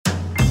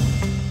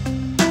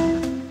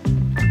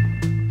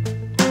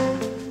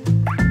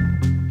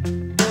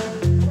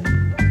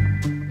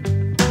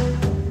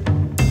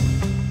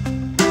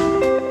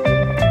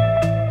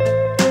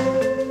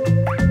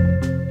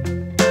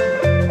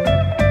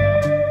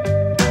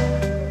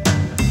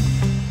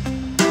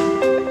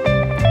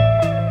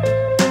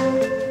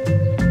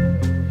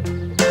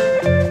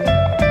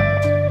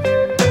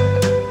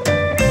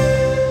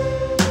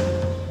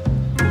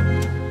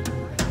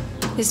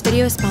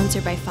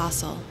sponsored by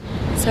Fossil.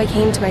 So I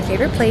came to my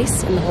favorite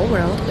place in the whole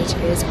world, which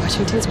is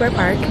Washington Square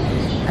Park.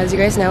 As you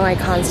guys know, I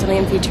constantly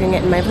am featuring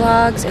it in my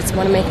vlogs. It's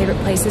one of my favorite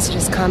places to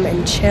just come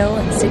and chill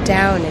and sit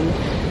down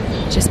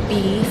and just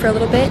be for a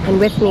little bit.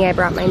 And with me, I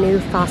brought my new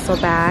Fossil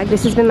bag.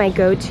 This has been my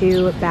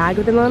go-to bag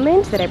of the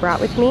moment that I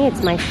brought with me.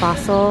 It's my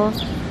Fossil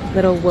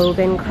little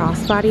woven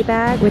crossbody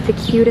bag with the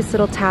cutest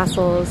little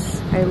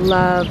tassels. I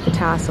love the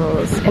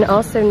tassels. And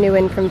also new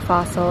in from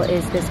Fossil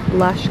is this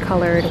blush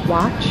colored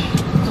watch.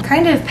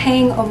 Kind of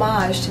paying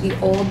homage to the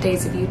old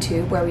days of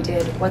YouTube where we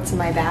did what's in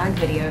my bag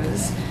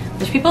videos,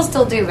 which people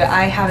still do, but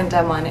I haven't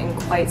done one in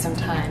quite some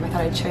time. I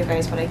thought I'd show you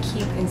guys what I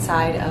keep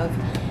inside of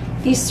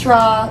the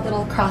straw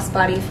little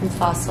crossbody from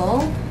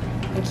Fossil.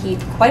 I keep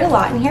quite a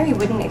lot in here. You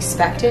wouldn't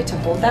expect it to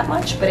hold that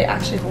much, but it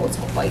actually holds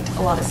quite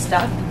a lot of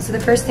stuff. So the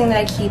first thing that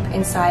I keep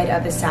inside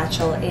of the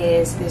satchel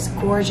is this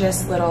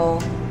gorgeous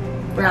little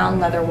brown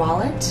leather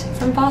wallet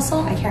from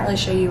Fossil. I can't really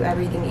show you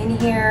everything in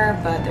here,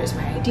 but there's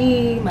my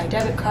ID, my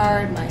debit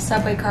card, my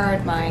subway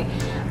card, my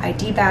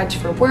ID badge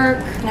for work.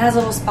 And it has a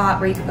little spot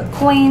where you can put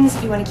coins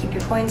if you want to keep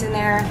your coins in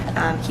there.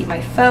 Keep my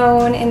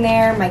phone in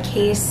there. My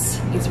case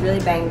is really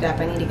banged up.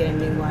 I need to get a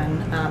new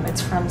one.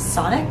 It's from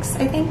Sonics,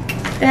 I think.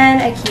 Then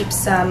I keep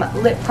some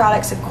lip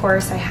products, of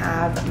course. I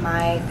have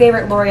my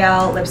favorite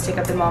L'Oreal lipstick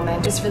of the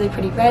moment, this really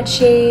pretty red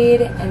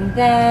shade. And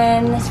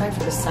then, sorry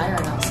for the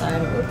siren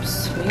outside,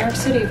 oops, New York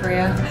City for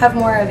you. Have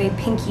more of a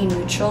pinky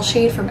neutral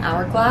shade from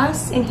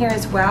Hourglass in here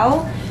as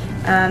well.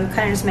 Kind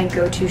of just my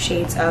go-to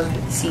shades of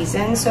the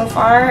season so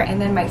far.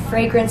 And then my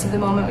fragrance of the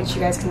moment, which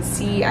you guys can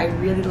see I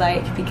really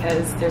like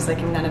because there's like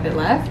none of it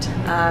left.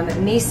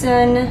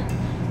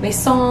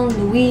 Maison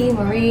Louis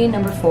Marie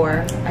No.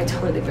 4. I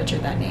totally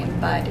butchered that name,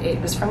 but it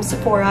was from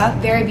Sephora.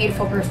 Very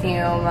beautiful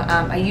perfume.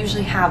 I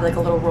usually have like a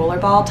little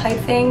rollerball type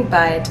thing,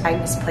 but I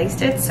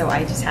misplaced it, so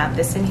I just have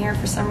this in here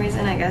for some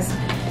reason, I guess.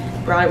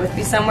 Brought it with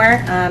me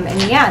somewhere.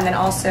 And yeah, and then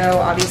also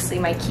obviously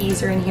my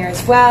keys are in here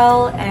as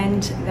well,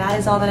 and that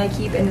is all that I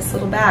keep in this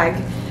little bag.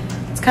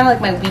 It's kind of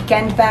like my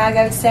weekend bag,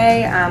 I would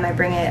say. I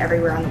bring it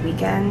everywhere on the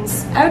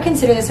weekends. I would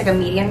consider this like a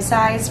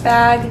medium-sized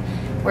bag,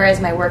 whereas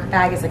my work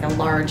bag is like a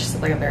large,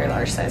 like a very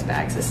large size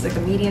bag. So this is like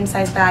a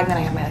medium-sized bag. Then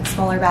I have my like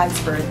smaller bags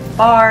for the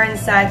bar and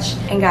such.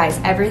 And guys,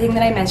 everything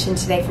that I mentioned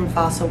today from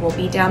Fossil will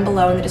be down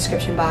below in the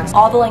description box.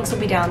 All the links will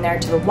be down there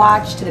to the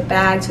watch, to the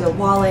bag, to the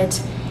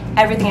wallet.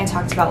 Everything I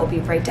talked about will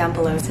be right down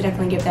below, so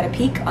definitely give that a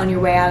peek on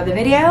your way out of the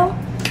video.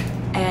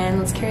 And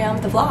let's carry on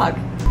with the vlog.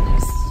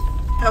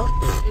 Oh,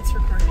 it's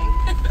recording.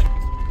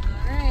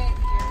 Alright,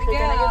 here we go. We're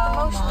gonna get the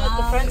motion at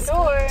the front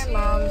door.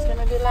 Mom's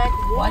gonna be like,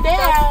 what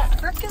the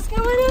frick is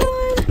going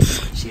on?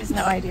 She has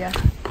no idea.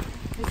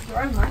 Is the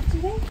door unlocked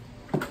today?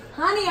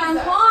 Honey, I'm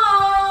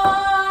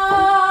home!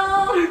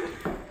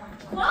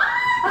 What?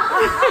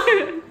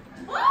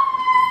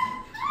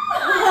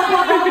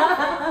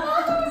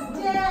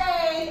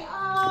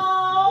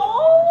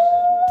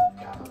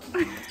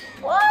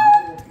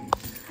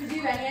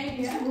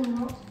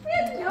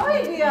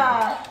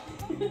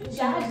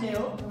 Dad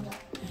knew.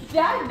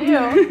 Dad knew.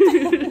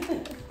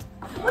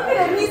 Look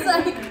at him, he's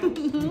like...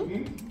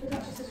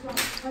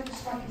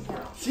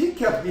 She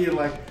kept being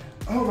like,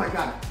 oh my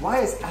god, why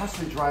is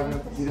Ashley driving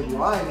up the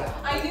DWI now?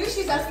 I knew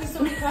she's asking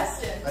so many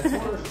questions. I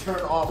told her to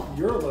turn off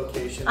your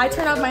location. I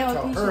turned off my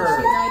location. She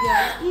had no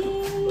idea.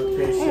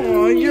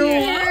 Oh, you're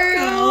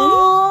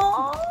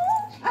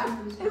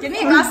welcome. Give me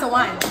a glass of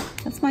wine.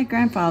 That's my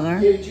grandfather.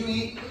 Did you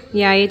eat?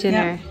 Yeah, I ate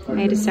dinner. I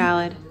made a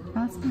salad.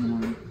 That's my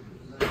mom.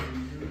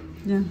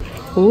 Yeah.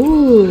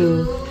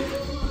 Ooh.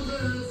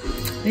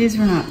 These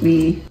were not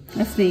me.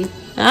 That's me.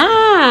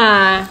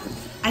 Ah.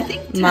 I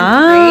think 10th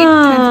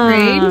Mom.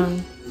 grade. 10th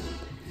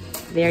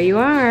grade. There you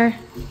are.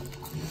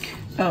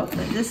 Oh,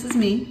 but this is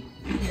me.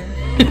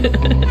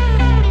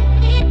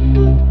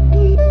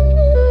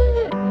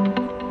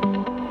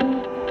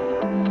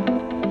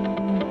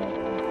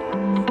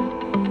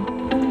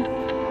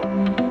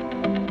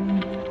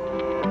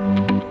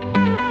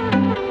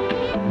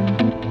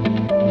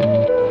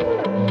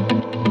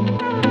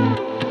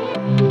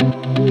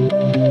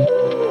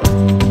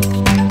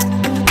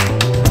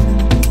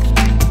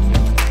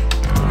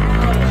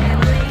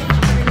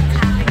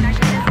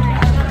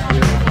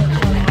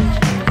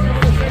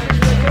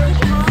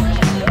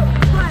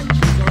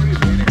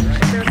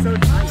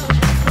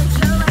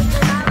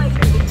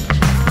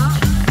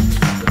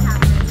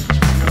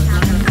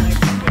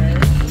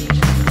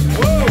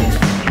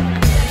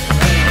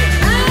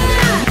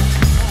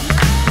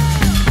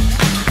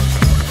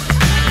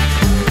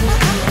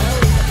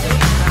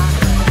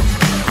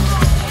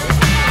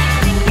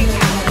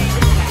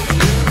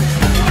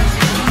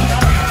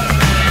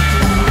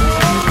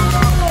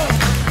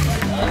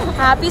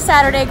 Happy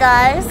Saturday,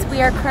 guys.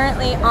 We are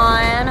currently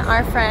on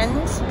our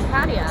friend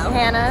Patio.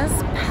 Hannah's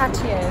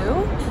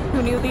patio.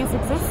 Who knew these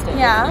existed?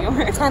 Yeah.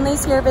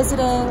 Tenley's here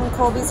visiting,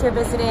 Colby's here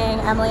visiting,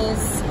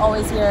 Emily's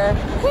always here.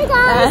 Hey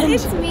guys, And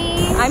it's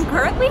me. I'm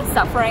currently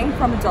suffering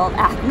from adult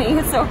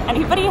acne, so if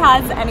anybody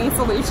has any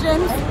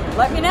solutions,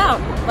 let me know.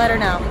 Let her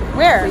know.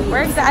 Where?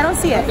 Where exactly? I don't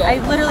see it.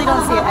 I literally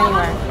don't see it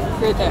anywhere.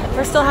 Right there.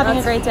 We're still having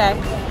a great day.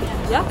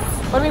 Yes.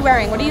 What are we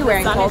wearing? What are you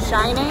wearing, Sun Cole? is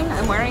shining.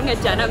 I'm wearing a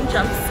denim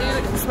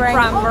jumpsuit wearing-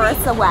 from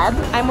Marissa Webb.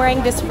 I'm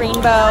wearing this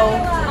rainbow.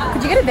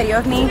 Could you get a video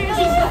of me?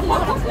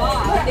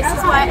 This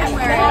is what I'm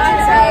wearing.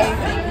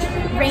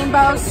 It's a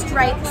rainbow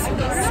striped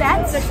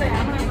set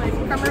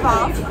from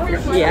Revolve.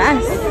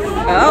 Yes.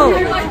 Oh,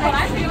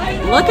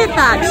 look at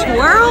that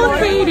twirl,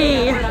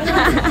 Katie.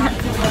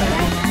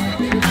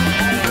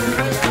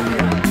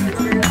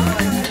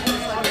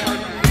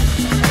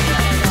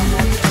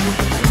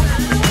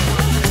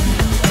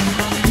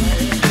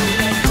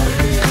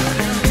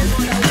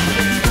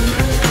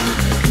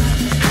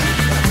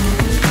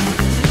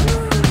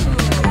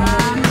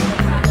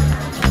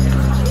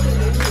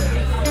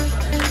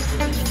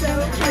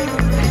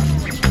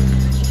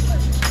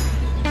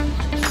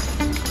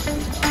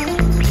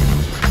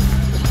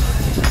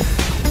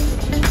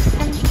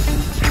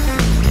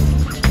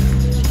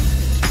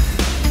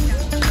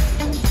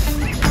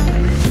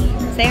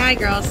 Say hi,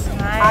 girls.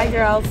 Hi,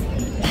 girls.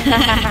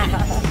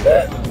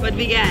 What'd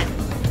we get?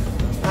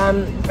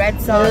 Red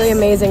sauce. Really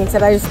amazing,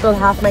 except I just spilled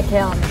half my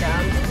kale on the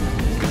ground.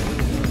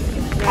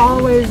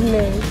 Always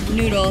me.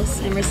 Noodles,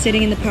 and we're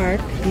sitting in the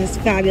park on this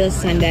fabulous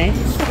Sunday.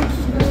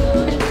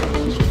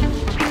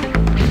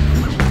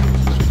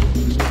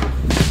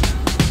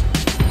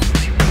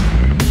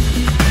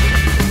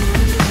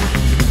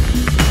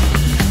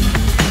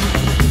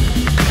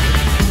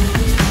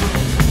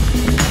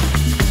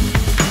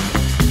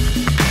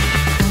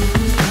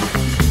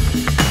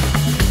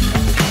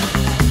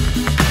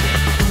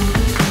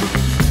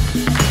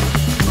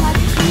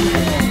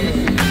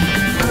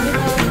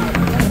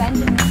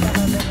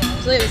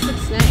 This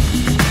looks nice.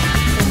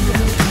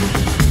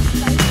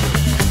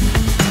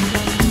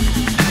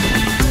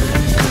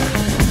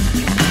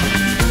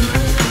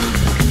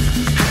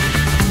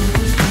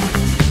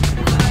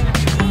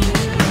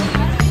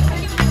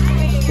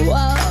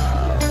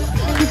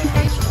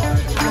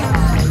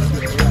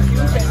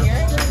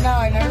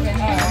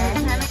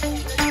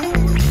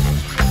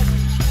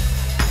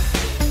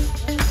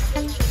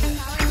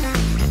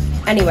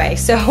 Anyway,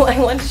 so I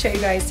want to show you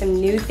guys some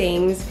new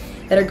things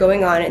that are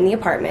going on in the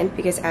apartment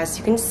because as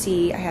you can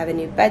see, I have a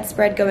new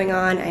bedspread going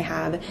on. I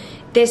have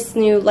this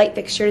new light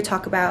fixture to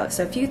talk about.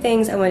 So a few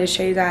things I wanted to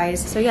show you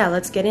guys. So yeah,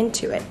 let's get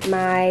into it.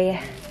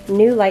 My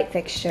new light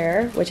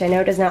fixture, which I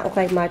know does not look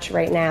like much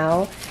right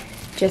now,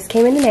 just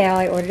came in the mail.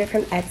 I ordered it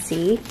from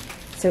Etsy.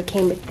 So it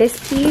came with this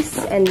piece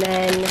and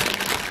then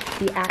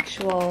the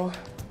actual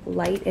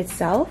light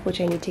itself,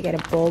 which I need to get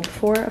a bulb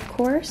for, of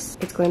course.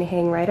 It's going to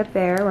hang right up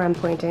there where I'm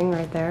pointing,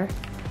 right there.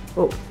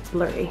 Oh,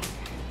 blurry.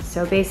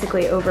 So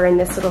basically over in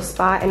this little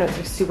spot, I know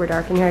it's super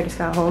dark in here, I just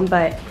got home,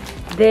 but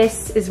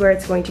this is where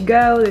it's going to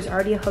go. There's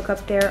already a hook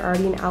up there,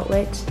 already an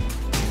outlet.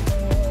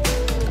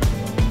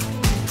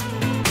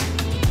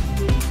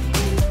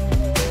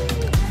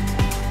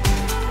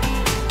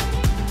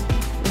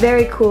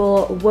 Very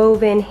cool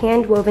woven,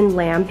 hand woven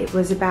lamp. It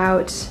was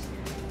about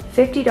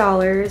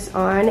 $50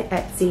 on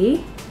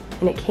Etsy,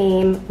 and it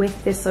came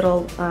with this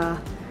little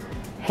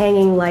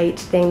hanging light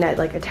thing that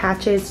like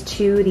attaches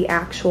to the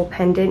actual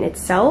pendant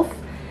itself.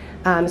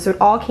 So it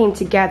all came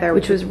together,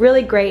 which was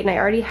really great, and I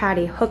already had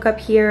a hookup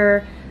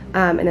here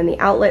and then the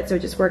outlet, so it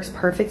just works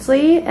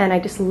perfectly, and I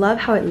just love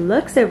how it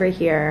looks over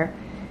here.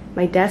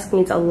 My desk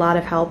needs a lot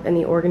of help in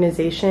the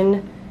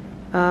organization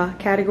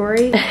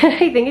category.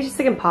 I think it's just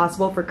like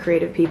impossible for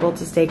creative people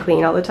to stay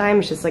clean all the time.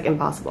 It's just like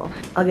impossible.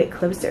 I'll get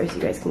closer so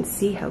you guys can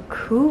see how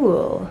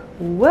cool.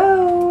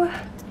 Whoa!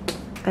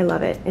 I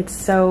love it. It's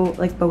so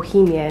like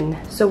bohemian.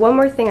 So one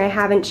more thing I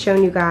haven't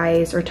shown you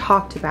guys or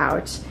talked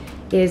about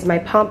is my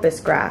pampas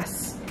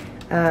grass.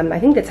 I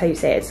think that's how you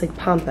say it. It's like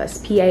pampas,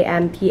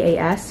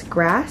 P-A-M-P-A-S,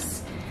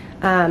 grass.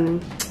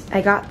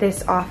 I got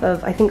this off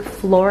of, I think,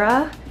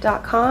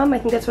 flora.com, I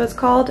think that's what it's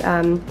called.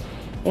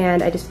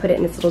 And I just put it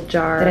in this little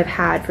jar that I've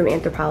had from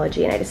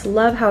Anthropology, and I just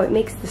love how it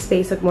makes the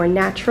space look more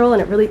natural,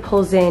 and it really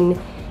pulls in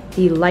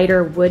the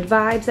lighter wood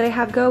vibes that I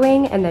have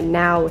going. And then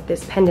now with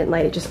this pendant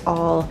light, it just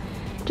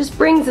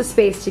brings the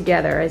space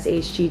together, as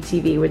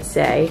HGTV would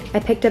say. I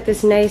picked up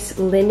this nice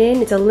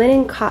linen. It's a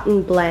linen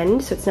cotton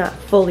blend, so it's not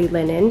fully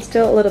linen.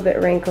 Still a little bit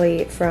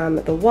wrinkly from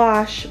the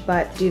wash,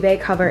 but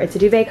duvet cover, it's a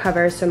duvet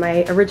cover, so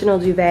my original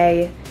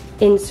duvet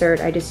insert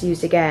I just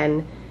used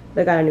again,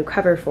 but I got a new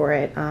cover for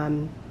it.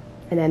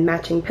 And then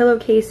matching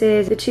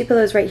pillowcases. The two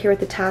pillows right here with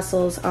the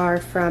tassels are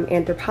from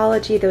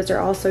Anthropology. Those are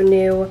also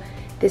new.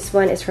 This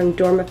one is from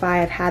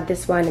Dormify. I've had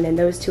this one, and then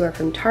those two are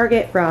from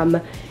Target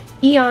from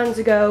eons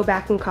ago,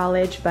 back in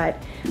college, but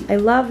I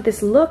love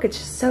this look. It's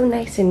just so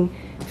nice and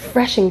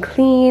fresh and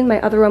clean.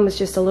 My other one was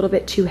just a little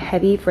bit too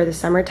heavy for the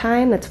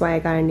summertime. That's why I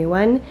got a new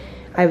one.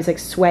 I was like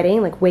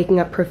sweating, like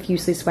waking up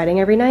profusely sweating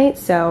every night,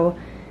 so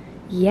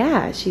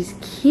yeah, she's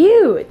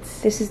cute.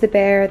 This is the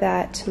bear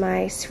that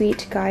my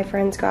sweet guy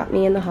friends got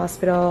me in the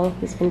hospital.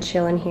 He's been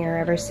chilling here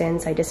ever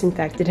since. I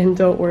disinfected him,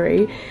 don't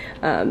worry,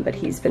 but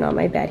he's been on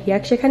my bed. He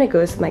actually kind of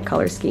goes with my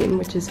color scheme,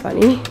 which is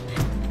funny.